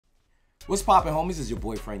What's poppin', homies? It's your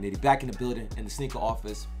boy Frank Nitty back in the building in the sneaker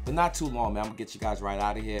office, but not too long, man. I'm gonna get you guys right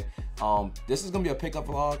out of here. This is gonna be a pickup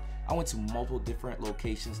vlog. I went to multiple different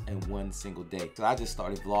locations in one single day, so I just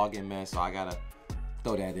started vlogging, man. So I gotta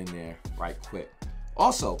throw that in there right quick.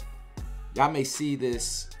 Also, y'all may see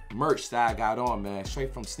this merch that I got on, man,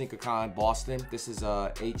 straight from SneakerCon Boston. This is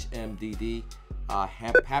HMDD.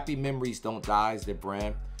 Happy Memories Don't Die is their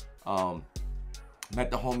brand.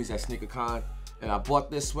 Met the homies at SneakerCon. And I bought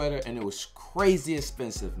this sweater and it was crazy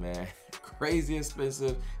expensive, man. Crazy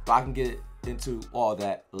expensive, but I can get into all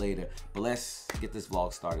that later. But let's get this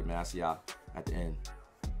vlog started, man. I'll see y'all at the end,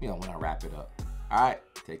 you know, when I wrap it up. All right,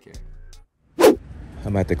 take care.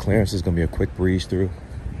 I'm at the clearance. It's gonna be a quick breeze through.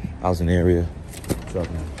 I was in the area. So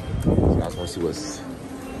you guys wanna see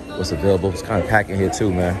what's available. It's kind of packed in here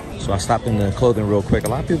too, man. So I stopped in the clothing real quick. A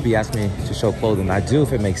lot of people be asking me to show clothing. I do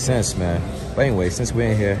if it makes sense, man. But anyway, since we're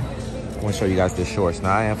in here, I want to show you guys the shorts.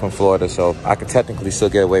 Now, I am from Florida, so I could technically still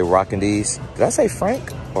get away with rocking these. Did I say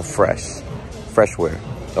Frank or Fresh? Fresh wear.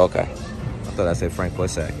 Okay. I thought I said Frank for a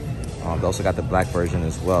sec. They also got the black version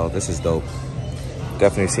as well. This is dope.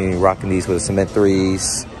 Definitely seen rocking these with cement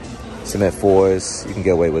 3s, cement 4s. You can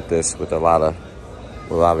get away with this with a lot of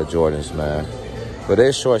Jordans, man. But it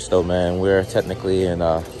is shorts though, man. We're technically in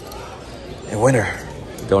winter.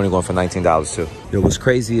 They're only going for $19 too. Yo, what's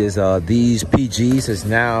crazy is these PGs has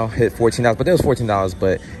now hit $14, but there was $14,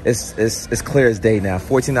 but it's clear as day now.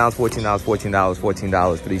 $14, $14, $14,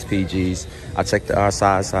 $14 for these PGs. I checked our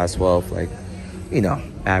size 12, like, you know,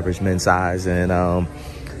 average men's size, and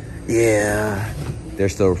yeah, they're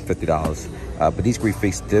still $50. But these Greek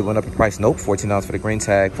Freaks did went up in price. Nope, $14 for the green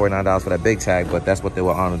tag, $49 for that big tag, but that's what they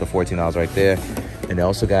were on, the $14 right there. And they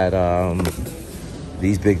also got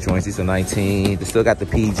these big joints. These are 19. They still got the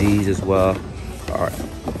PGs as well. All right,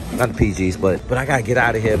 not the PGs, but I gotta get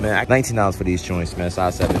out of here, man. $19 for these joints, man.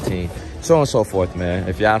 Size 17. So on and so forth, man.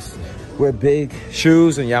 If y'all wear big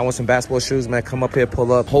shoes and y'all want some basketball shoes, man, come up here,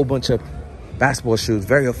 pull up. Whole bunch of basketball shoes.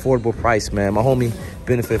 Very affordable price, man. My homie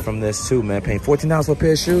benefit from this too, man. Paying $14 for a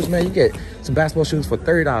pair of shoes, man. You get some basketball shoes for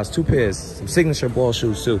 $30, 2 pairs. Some signature ball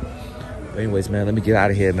shoes too. But anyways, man, let me get out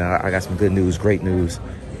of here, man. I got some good news, great news.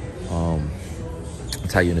 I'll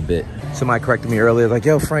tell you in a bit. Somebody corrected me earlier, like,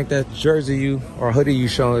 yo, Frank, that jersey or hoodie you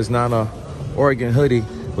showing is not a Oregon hoodie.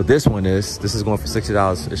 But this one is. This is going for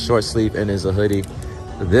 $60. It's short sleeve and is a hoodie.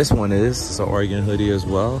 This one is. It's an Oregon hoodie as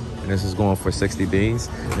well. And this is going for 60 beans.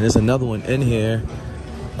 And there's another one in here.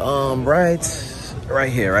 Right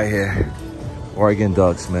here. Oregon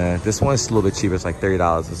Ducks, man. This one's a little bit cheaper. It's like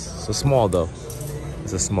 $30. It's a small though.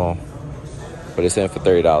 It's a small. But it's in for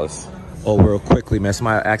 $30. Oh, real quickly, man.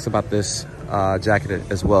 Somebody asked about this jacket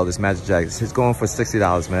as well, this Magic jacket. It's going for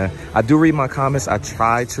 $60, man. I do read my comments. I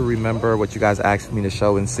try to remember what you guys asked me to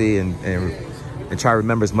show and see, and try to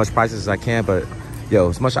remember as much prices as I can. But yo,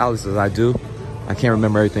 as much outlets as I do, I can't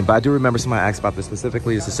remember everything. But I do remember somebody asked about this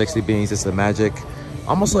specifically. It's a 60 beans. It's a Magic,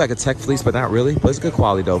 almost like a tech fleece, but not really. But it's good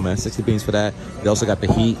quality though, man. 60 beans for that. They also got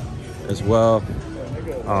the Heat as well.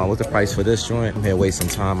 What's the price for this joint? I'm here wasting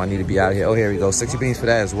time. I need to be out of here. Oh, here we go. 60 beans for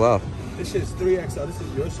that as well. This shit's 3XL. This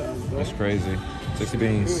is your size, bro. That's crazy. 60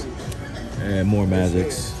 beans. And more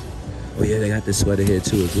Magics. Oh yeah, they got this sweater here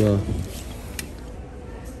too as well.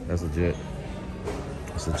 That's legit.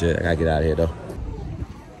 That's legit. I gotta get out of here though.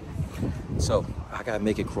 So I gotta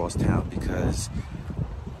make it cross town because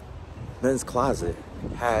Men's Closet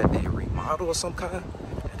had a remodel of some kind.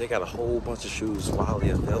 And they got a whole bunch of shoes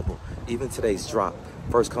wildly available. Even today's drop.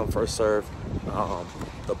 First come, first serve.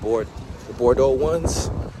 The Bordeaux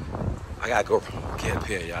ones. I gotta go get a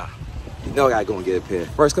pair, y'all. You know I gotta go and get a pair.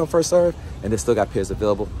 First come, first serve, and they still got pairs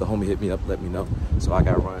available. The homie hit me up, let me know. So I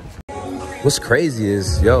gotta run. What's crazy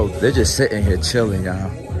is, yo, they're just sitting here chilling,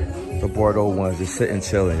 y'all. The Bordeaux ones just sitting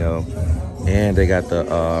chilling, yo. And they got the,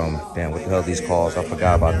 damn, what the hell are these called? I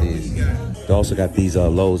forgot about these. They also got these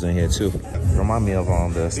lows in here too. Remind me of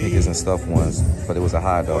the sneakers and stuff ones, but it was a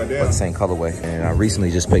high though, but the same colorway. And I recently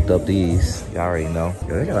just picked up these. Y'all already know.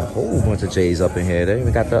 Yo, they got a whole bunch of J's up in here. They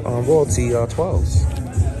even got the royalty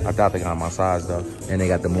 12s. I doubt they got my size though. And they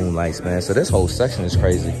got the Moonlights, man. So this whole section is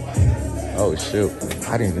crazy. Oh shoot,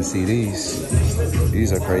 I didn't even see these.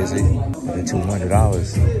 These are crazy. They're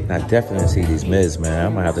 $200. And I definitely see these mids, man.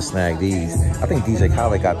 I'm gonna have to snag these. I think DJ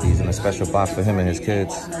Khaled got these in a special box for him and his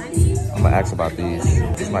kids. I'm gonna ask about these.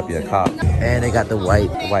 This might be a cop. And they got the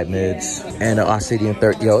white mids and the Arcadian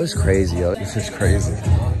 30. Yo, it's crazy, yo. This is crazy.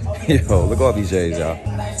 Yo, look at all these J's, y'all.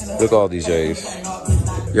 Look at all these J's.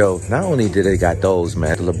 Yo, not only did they got those,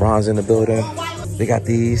 man. The LeBron's in the building. They got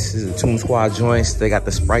these is the Toon Squad joints. They got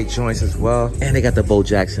the Sprite joints as well. And they got the Bo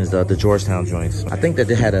Jacksons, the Georgetown joints. I think that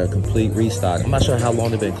they had a complete restock. I'm not sure how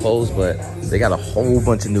long they've been closed, but they got a whole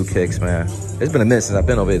bunch of new kicks, man. It's been a minute since I've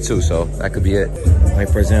been over here too, so that could be it.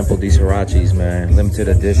 Like for example, these Hirachis, man. Limited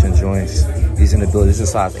edition joints. These in the building. This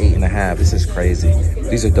is size 8.5. This is crazy.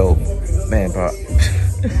 These are dope. Man, bro.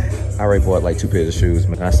 I already bought like 2 pairs of shoes,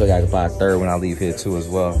 man. I still gotta buy a third when I leave here too as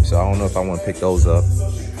well. So I don't know if I want to pick those up.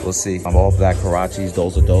 We'll see. I'm all black Hirachis.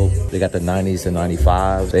 Those are dope. They got the 90s and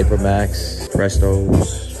 95s, Vapor Max,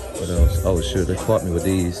 Prestos. What else? Oh shoot, they caught me with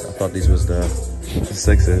these. I thought these was the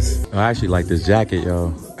 6s. I actually like this jacket,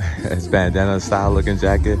 yo. It's bandana style looking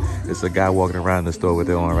jacket. It's a guy walking around the store with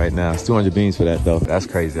it on right now. It's 200 beans for that though. That's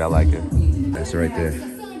crazy. I like it. That's right there.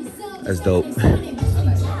 That's dope.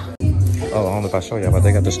 Oh, I don't know if I show you, but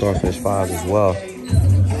they got the Starfish 5s as well.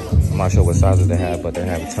 I'm not sure what sizes they have, but they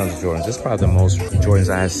have tons of Jordans. This is probably the most Jordans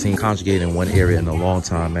I have seen conjugated in one area in a long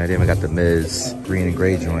time, man. They even got the Miz green and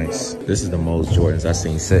gray joints. This is the most Jordans I've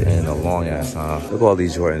seen sitting in a long ass time. Look at all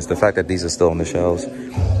these Jordans. The fact that these are still on the shelves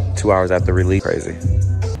 2 hours after release, crazy.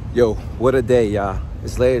 Yo, what a day, y'all.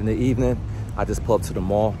 It's late in the evening. I just pulled up to the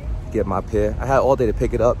mall, get my pair. I had all day to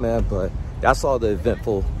pick it up, man, but I saw the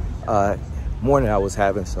eventful morning I was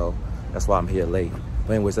having, so that's why I'm here late.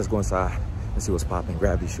 But anyways, let's go inside and see what's popping.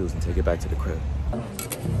 Grab these shoes and take it back to the crib. All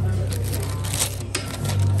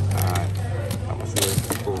right, how much is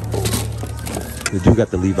it? Cool. We do got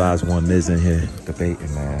the Levi's 1 Miz in here,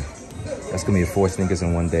 debating, man. That's gonna be 4 sneakers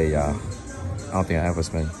in one day, y'all. I don't think I ever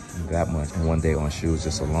spent that much in one day on shoes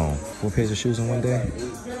just alone. 4 pairs of shoes in one day?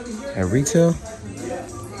 At retail?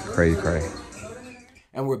 Crazy, crazy.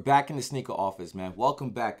 And we're back in the sneaker office, man. Welcome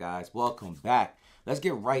back, guys. Welcome back. Let's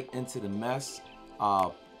get right into the mess.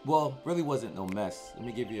 Well, really wasn't no mess. Let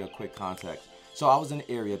me give you a quick context. So I was in the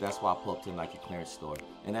area, that's why I pulled up to the Nike clearance store.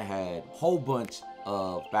 And I had a whole bunch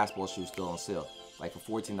of basketball shoes still on sale. Like for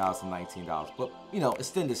 $14 to $19. But, you know,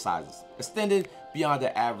 extended sizes. Extended beyond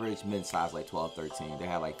the average men's size, like 12, 13. They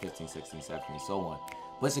had like 15, 16, 17, so on.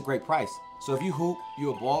 But it's a great price. So if you hoop,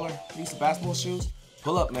 you're a baller, need some basketball shoes,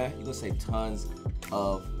 pull up, man. You're gonna save tons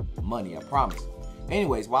of money, I promise.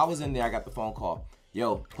 Anyways, while I was in there, I got the phone call.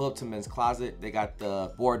 Yo, pull up to Men's Closet. They got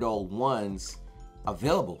the Bordeaux 1s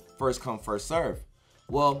available. First come, first serve.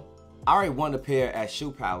 Well, I already won a pair at Shoe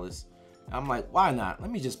Palace. I'm like, why not? Let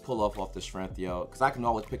me just pull off the strength, yo. Because I can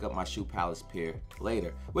always pick up my Shoe Palace pair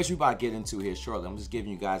later. Which we about to get into here shortly. I'm just giving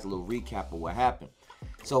you guys a little recap of what happened.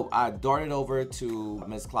 So I darted over to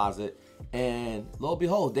Men's Closet. And lo and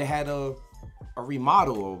behold, they had a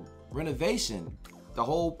remodel or renovation. The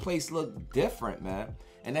whole place looked different, man.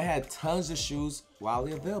 And they had tons of shoes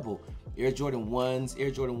wildly available. Air Jordan 1s,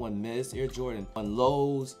 Air Jordan 1 Miss, Air Jordan 1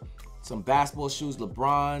 Lows, some basketball shoes,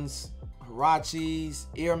 LeBrons, Hirachis,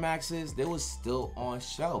 Air Maxes. They was still on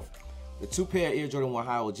shelf. The 2 pair Air Jordan 1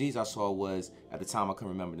 High OGs I saw was, at the time I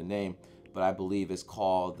couldn't remember the name, but I believe it's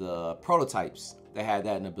called the Prototypes. They had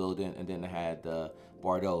that in the building, and then they had the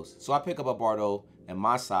Bordeaux's. So I picked up a Bordeaux in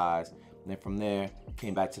my size, and then from there,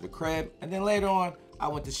 came back to the crib, and then later on, I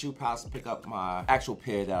went to Shoe Palace to pick up my actual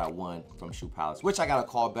pair that I won from Shoe Palace, which I got a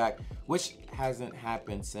call back, which hasn't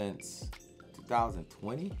happened since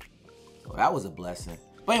 2020. So that was a blessing.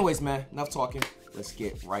 But anyways, man, enough talking. Let's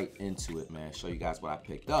get right into it, man. Show you guys what I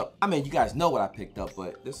picked up. I mean, you guys know what I picked up,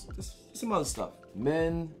 but this some other stuff.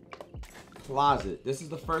 Men's Closet. This is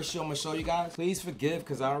the first shoe I'm gonna show you guys. Please forgive,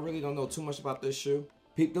 because I really don't know too much about this shoe.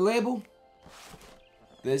 Peep the label.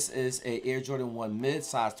 This is a Air Jordan 1 Mid,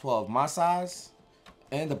 size 12, my size.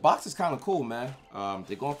 And the box is kind of cool, man.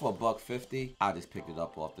 They're going for $150. I just picked it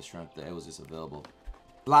up off the strength that it was just available.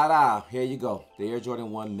 Blah, here you go. The Air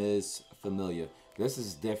Jordan 1 Miz Familiar. This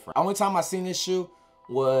is different. Only time I seen this shoe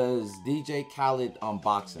was DJ Khaled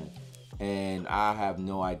unboxing. And I have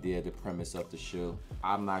no idea the premise of the shoe.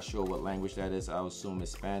 I'm not sure what language that is. I assume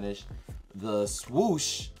it's Spanish. The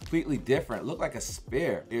swoosh, completely different. Look like a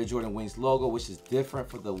spear. Air Jordan Wings logo, which is different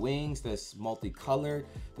for the wings. That's multicolored.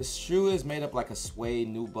 The shoe is made up like a suede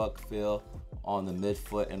nubuck feel on the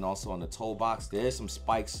midfoot and also on the toe box. There's some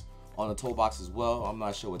spikes on the toe box as well. I'm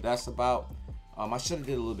not sure what that's about. I should have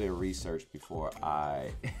did a little bit of research before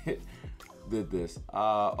I did this.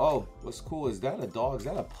 Oh, what's cool, is that a dog? Is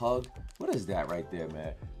that a pug? What is that right there,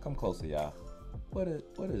 man? Come closer, y'all. What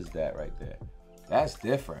is that right there? That's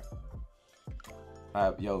different.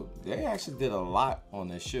 Yo, they actually did a lot on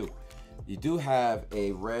this shoe. You do have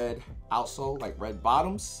a red outsole, like red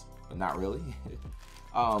bottoms, but not really.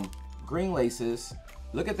 Green laces.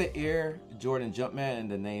 Look at the Air Jordan Jumpman and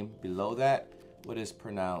the name below that. What is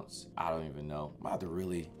pronounced? I don't even know. I'm about to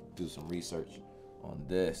really do some research. on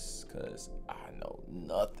this because I know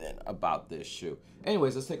nothing about this shoe.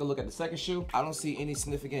 Anyways, let's take a look at the second shoe. I don't see any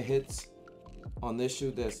significant hits on this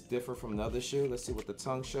shoe that's different from the other shoe. Let's see what the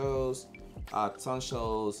tongue shows. Tongue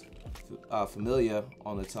shows Familia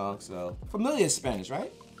on the tongue. So Familia is Spanish,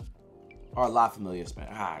 right? Or La Familia is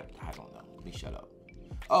Spanish. I don't know. Let me shut up.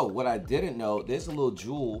 Oh, what I didn't know, there's a little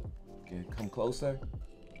jewel. Can you come closer?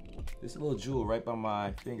 There's a little jewel right by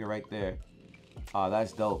my finger right there.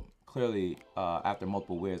 That's dope. Clearly, after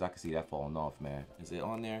multiple wears, I can see that falling off, man. Is it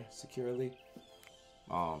on there securely?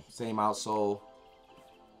 Same outsole.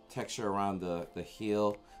 Texture around the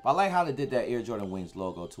heel. But I like how they did that Air Jordan Wings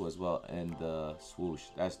logo too as well, and the swoosh.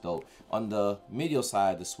 That's dope. On the medial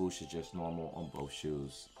side, the swoosh is just normal on both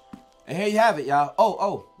shoes. And here you have it, y'all.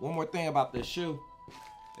 Oh, one more thing about this shoe.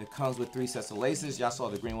 It comes with 3 sets of laces. Y'all saw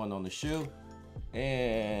the green one on the shoe.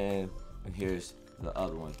 And here's the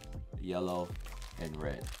other one, yellow and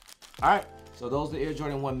red. All right, so those are the Air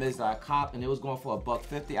Jordan 1 mids that I copped, and it was going for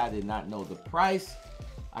 $150. I did not know the price.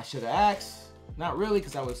 I should have asked. Not really,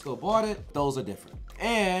 because I would have still bought it. Those are different.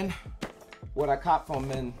 And what I copped from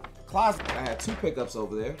Men's Closet, I had 2 pickups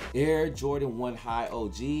over there. Air Jordan 1 High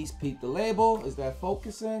OGs. Peep the label. Is that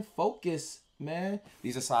focusing? Focus, man.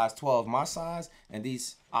 These are size 12, my size. And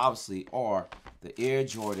these obviously are the Air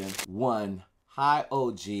Jordan 1 High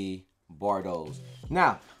OG Bordeaux.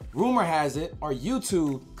 Now, rumor has it, our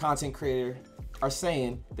YouTube content creator are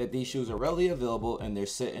saying that these shoes are readily available and they're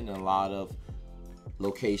sitting in a lot of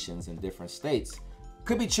locations in different states.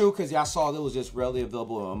 Could be true because y'all saw it was just readily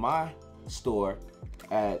available in my store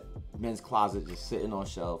at Men's Closet, just sitting on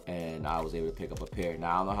shelf, and I was able to pick up a pair.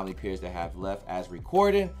 Now, I don't know how many pairs they have left as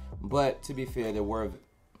recording, but to be fair, there were...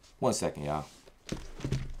 One second, y'all.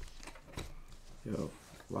 Yo,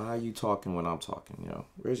 why are you talking when I'm talking, yo?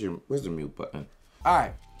 Where's the mute button? All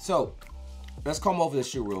right, so let's come over the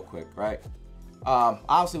shoe real quick, right?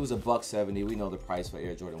 Obviously, it was $170. We know the price for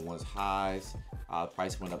Air Jordan 1's highs.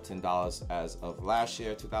 Price went up $10 as of last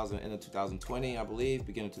year, 2020, I believe,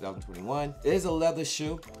 beginning of 2021. It is a leather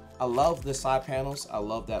shoe. I love the side panels. I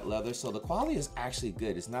love that leather. So the quality is actually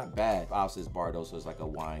good. It's not bad. Obviously, it's Bordeaux, so it's like a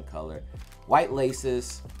wine color. White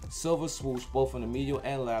laces, silver swoosh, both on the medial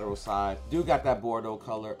and lateral side. Do got that Bordeaux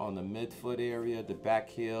color on the midfoot area, the back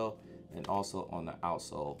heel, and also on the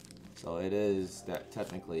outsole. So it is that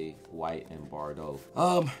technically white and Bordeaux.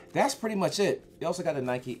 That's pretty much it. You also got a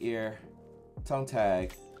Nike Air tongue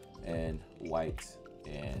tag and white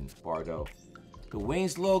and Bordeaux. The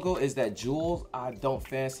Wings logo is that jewel. I don't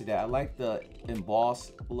fancy that. I like the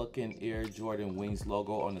embossed looking Air Jordan Wings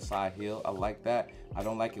logo on the side heel. I like that. I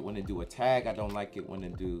don't like it when they do a tag. I don't like it when they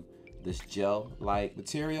do this gel-like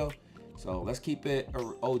material. So let's keep it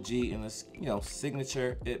OG and let's, you know,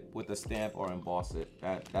 signature it with a stamp or emboss it.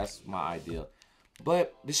 That's my ideal.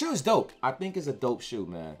 But the shoe is dope. I think it's a dope shoe,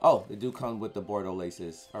 man. Oh, they do come with the Bordeaux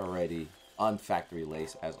laces already. Unfactory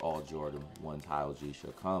lace, as all Jordan 1's High OG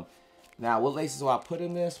should come. Now, what laces do I put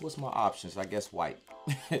in this? What's my options? I guess white.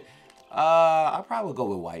 I probably would go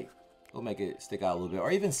with white. It'll make it stick out a little bit.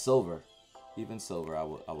 Or even silver. Even silver I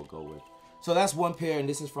would go with. So that's one pair, and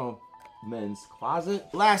this is from Men's Closet.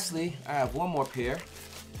 Lastly, I have one more pair.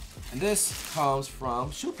 And this comes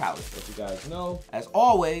from Shoe Palace, as you guys know. As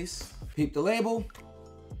always, peep the label.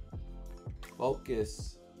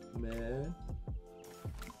 Focus, man.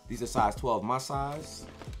 These are size 12, my size.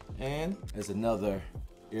 And there's another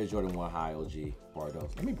Air Jordan 1 High OG Bordeaux.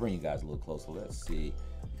 Let me bring you guys a little closer. Let's see.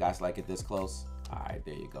 You guys like it this close? All right,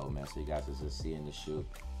 there you go, man. So you guys are just seeing the shoe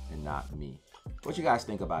and not me. What you guys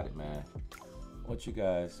think about it, man? What's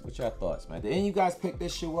your thoughts, man? Did any of you guys pick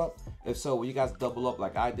this shoe up? If so, will you guys double up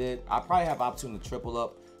like I did? I probably have opportunity to triple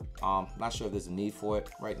up. Not sure if there's a need for it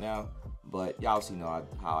right now, but y'all obviously know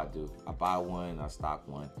how I do. I buy one, I stock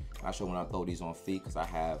one. Not sure when I throw these on feet because I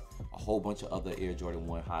have a whole bunch of other Air Jordan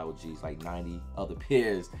 1 High OGs, like 90 other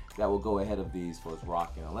pairs that will go ahead of these for its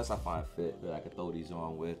rocking, unless I find fit that I could throw these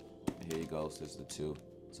on with. And here you go, so there's the 2.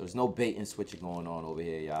 So there's no bait and switching going on over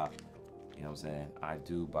here, y'all. You know what I'm saying? I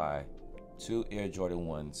do buy 2 Air Jordan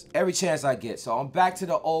 1s every chance I get. So I'm back to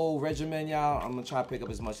the old regimen, y'all. I'm gonna try to pick up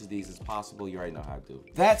as much of these as possible. You already know how I do.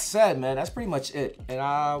 That said, man, that's pretty much it. And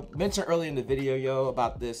I mentioned earlier in the video, yo,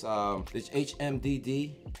 about this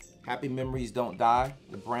HMDD, Happy Memories Don't Die,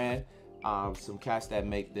 the brand. Some cats that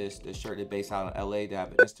make this shirt, they're based out in LA. They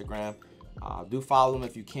have an Instagram. Do follow them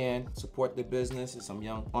if you can. Support their business. It's some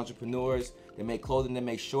young entrepreneurs. They make clothing, they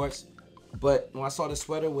make shorts. But when I saw the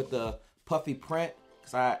sweater with the puffy print,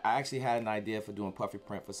 because I actually had an idea for doing puffy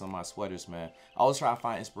print for some of my sweaters, man. I always try to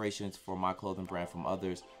find inspirations for my clothing brand from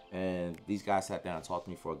others, and these guys sat down and talked to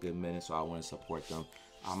me for a good minute, so I want to support them.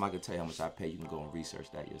 I'm not gonna tell you how much I paid. You can go and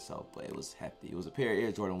research that yourself, but it was hefty. It was a pair of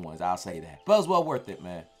Air Jordan 1s, I'll say that. But it was well worth it,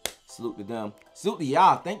 man. Salute to them. Salute to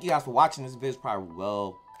y'all. Thank you guys for watching. This video is probably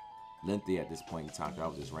well lengthy at this point in time. I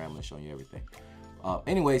was just rambling, showing you everything.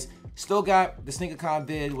 Anyways, still got the SneakerCon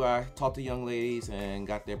vid where I talked to young ladies and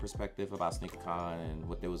got their perspective about SneakerCon and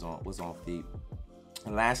what they was on feet.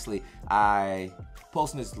 And lastly, I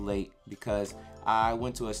posted this late because I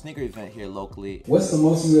went to a sneaker event here locally. What's the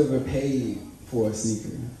most you ever paid for a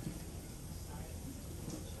sneaker?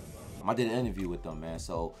 I did an interview with them, man,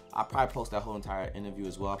 so I'll probably post that whole entire interview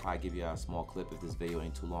as well. I'll probably give you a small clip if this video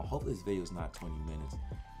ain't too long. Hopefully this video is not 20 minutes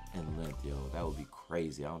in length, yo. That would be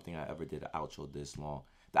crazy. I don't think I ever did an outro this long.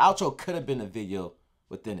 The outro could have been a video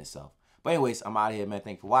within itself. But anyways, I'm out of here, man.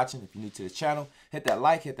 Thanks for watching. If you're new to this channel, hit that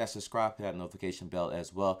like, hit that subscribe, hit that notification bell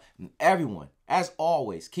as well. And everyone, as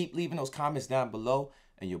always, keep leaving those comments down below,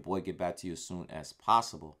 and your boy get back to you as soon as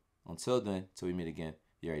possible. Until then, till we meet again,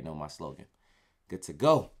 you already know my slogan. Good to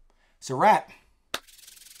go. It's a wrap.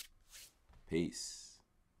 Peace.